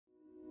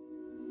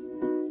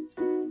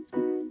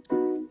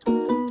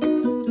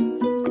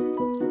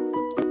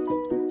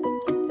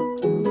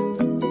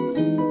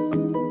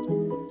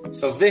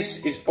So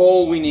this is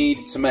all we need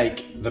to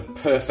make the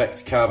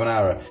perfect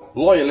carbonara.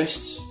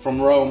 Loyalists from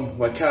Rome,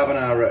 where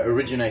carbonara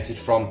originated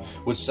from,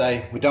 would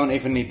say we don't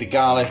even need the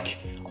garlic,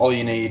 all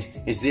you need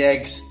is the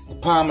eggs, the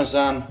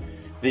parmesan,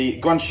 the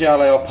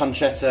guanciale or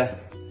pancetta,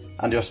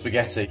 and your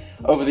spaghetti.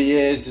 Over the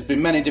years there's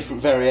been many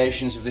different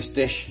variations of this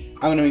dish.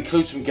 I'm going to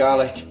include some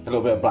garlic, a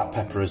little bit of black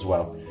pepper as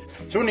well.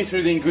 To run you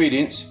through the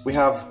ingredients, we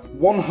have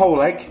 1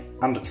 whole egg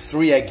and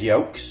 3 egg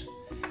yolks,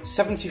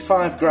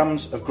 75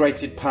 grams of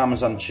grated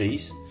parmesan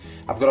cheese.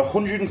 I've got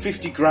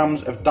 150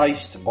 grams of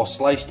diced or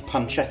sliced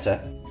pancetta.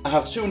 I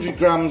have 200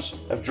 grams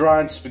of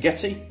dried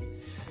spaghetti,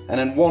 and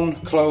then 1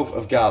 clove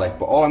of garlic,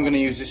 but all I'm going to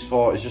use this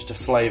for is just to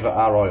flavour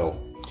our oil.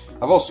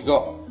 I've also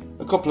got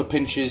a couple of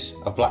pinches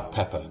of black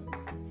pepper.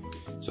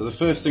 So the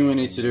first thing we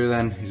need to do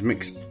then is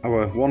mix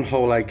our 1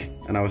 whole egg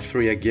and our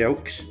 3 egg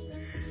yolks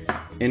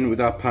in with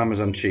our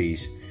parmesan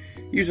cheese.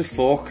 Use a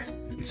fork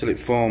until it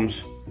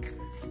forms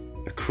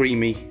a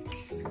creamy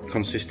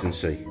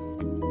consistency.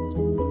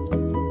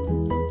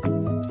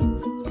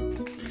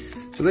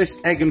 So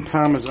this egg and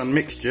parmesan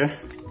mixture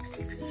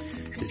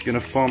is going to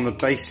form the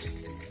base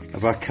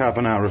of our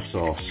carbonara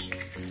sauce.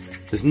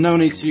 There's no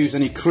need to use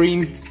any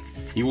cream.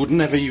 You would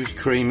never use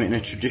cream in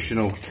a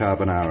traditional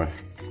carbonara.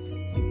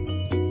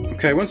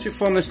 Okay, once you've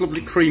formed this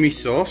lovely creamy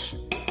sauce,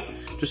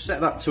 just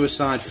set that to a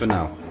side for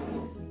now.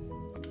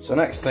 So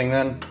next thing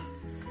then,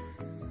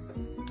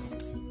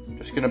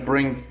 just going to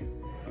bring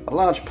a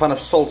large pan of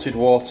salted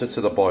water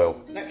to the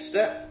boil. Next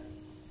step,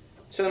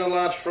 turn a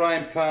large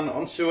frying pan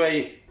onto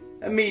a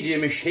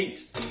medium-ish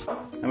heat,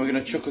 and we're going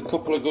to chuck a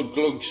couple of good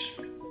glugs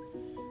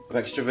of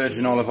extra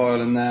virgin olive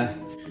oil in there,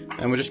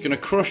 and we're just going to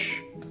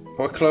crush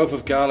our clove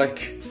of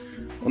garlic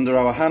under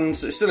our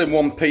hands. It's still in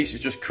one piece,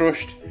 it's just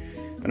crushed.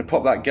 I'm going to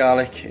pop that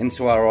garlic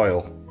into our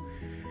oil.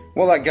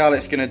 What that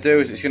garlic's going to do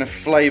is it's going to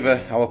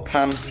flavour our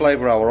pan,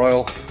 flavour our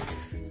oil,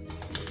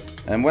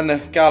 and when the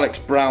garlic's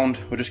browned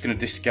we're just going to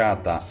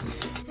discard that.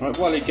 Right,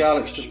 while your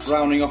garlic's just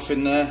browning off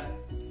in there,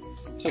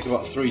 take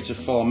about 3 to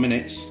 4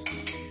 minutes,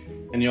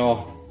 and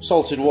your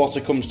salted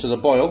water comes to the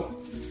boil.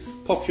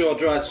 Pop your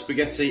dried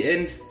spaghetti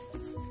in.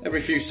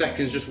 Every few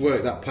seconds just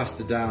work that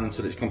pasta down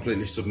until it's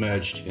completely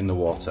submerged in the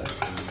water.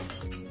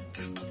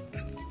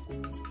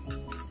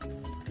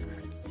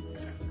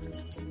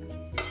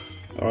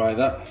 Alright,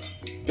 that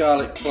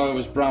garlic clove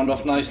has browned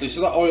off nicely,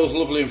 so that oil's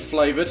lovely and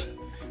flavoured.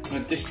 I'm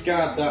going to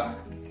discard that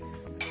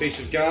piece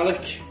of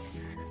garlic.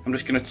 I'm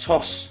just going to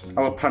toss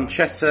our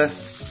pancetta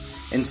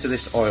into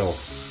this oil.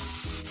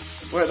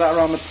 Work that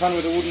around the pan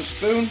with a wooden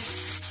spoon,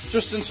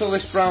 just until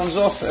this browns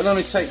off. It'll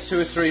only take 2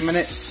 or 3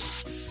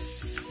 minutes.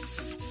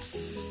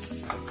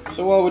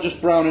 So while we're just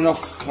browning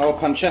off our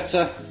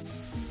pancetta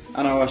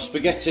and our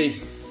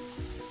spaghetti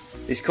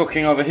is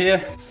cooking over here,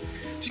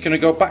 just going to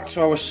go back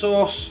to our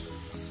sauce,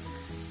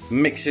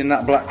 mix in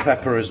that black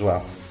pepper as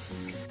well.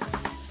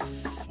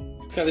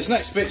 Okay, this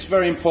next bit's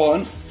very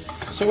important.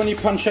 So when your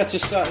pancetta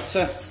started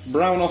to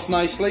brown off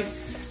nicely,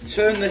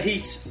 turn the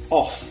heat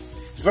off.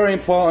 It's very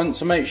important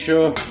to make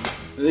sure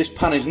that this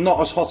pan is not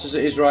as hot as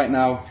it is right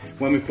now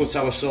when we put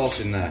our sauce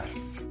in there.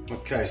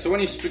 Okay, so when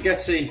your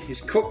spaghetti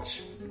is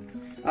cooked,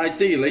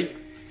 ideally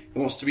it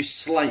wants to be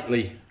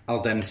slightly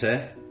al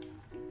dente.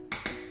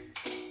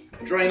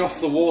 Drain off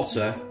the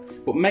water,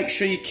 but make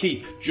sure you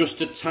keep just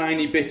a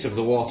tiny bit of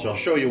the water. I'll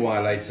show you why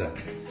later.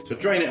 So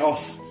drain it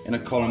off in a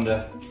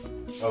colander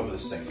over the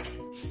sink.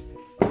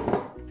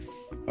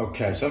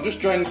 Okay, so I've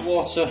just drained the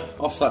water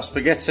off that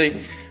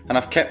spaghetti, and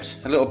I've kept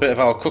a little bit of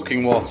our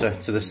cooking water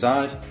to the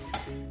side.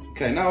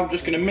 Okay, now I'm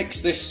just going to mix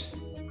this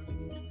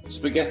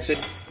spaghetti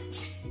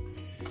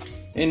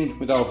in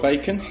with our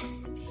bacon.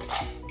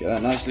 Get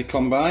that nicely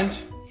combined.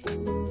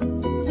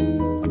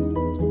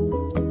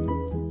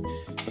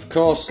 Of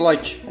course,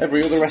 like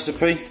every other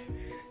recipe,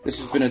 this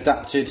has been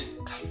adapted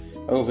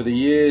over the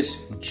years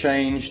and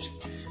changed,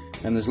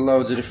 and there's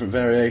loads of different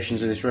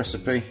variations of this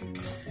recipe.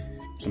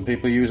 Some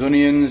people use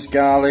onions,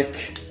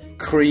 garlic,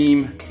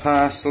 cream,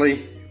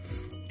 parsley,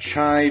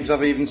 chives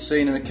I've even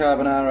seen in a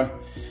carbonara.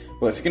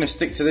 But if you're going to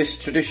stick to this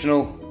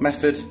traditional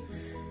method,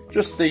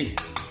 just the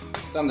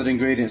standard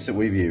ingredients that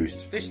we've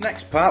used. This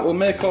next part will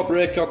make or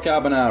break your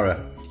carbonara.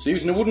 So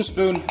using a wooden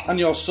spoon and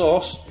your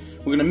sauce,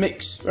 we're going to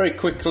mix very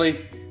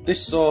quickly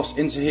this sauce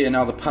into here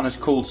now the pan has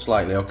cooled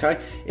slightly, okay?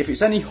 If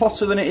it's any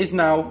hotter than it is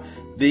now,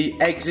 the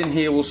eggs in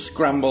here will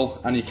scramble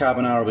and your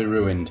carbonara will be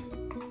ruined.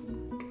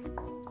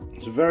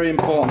 It's very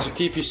important to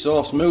keep your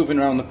sauce moving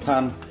around the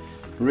pan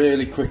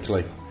really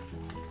quickly.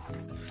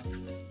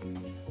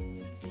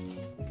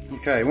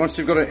 Okay, once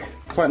you've got it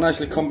quite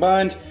nicely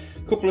combined,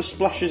 a couple of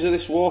splashes of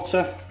this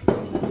water.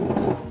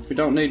 We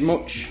don't need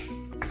much.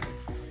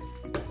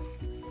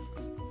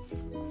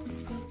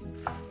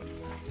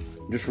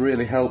 It just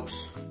really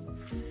helps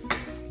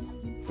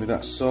with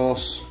that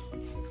sauce.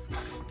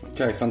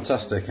 Okay,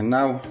 fantastic. And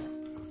now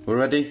we're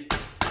ready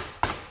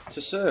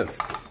to serve.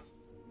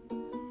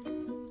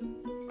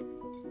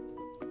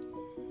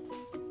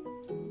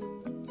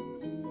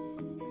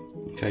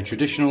 Okay,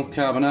 traditional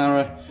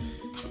carbonara.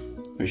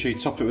 Make sure you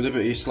top it with a bit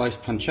of your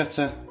sliced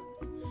pancetta.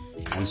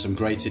 and some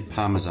grated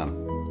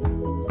parmesan.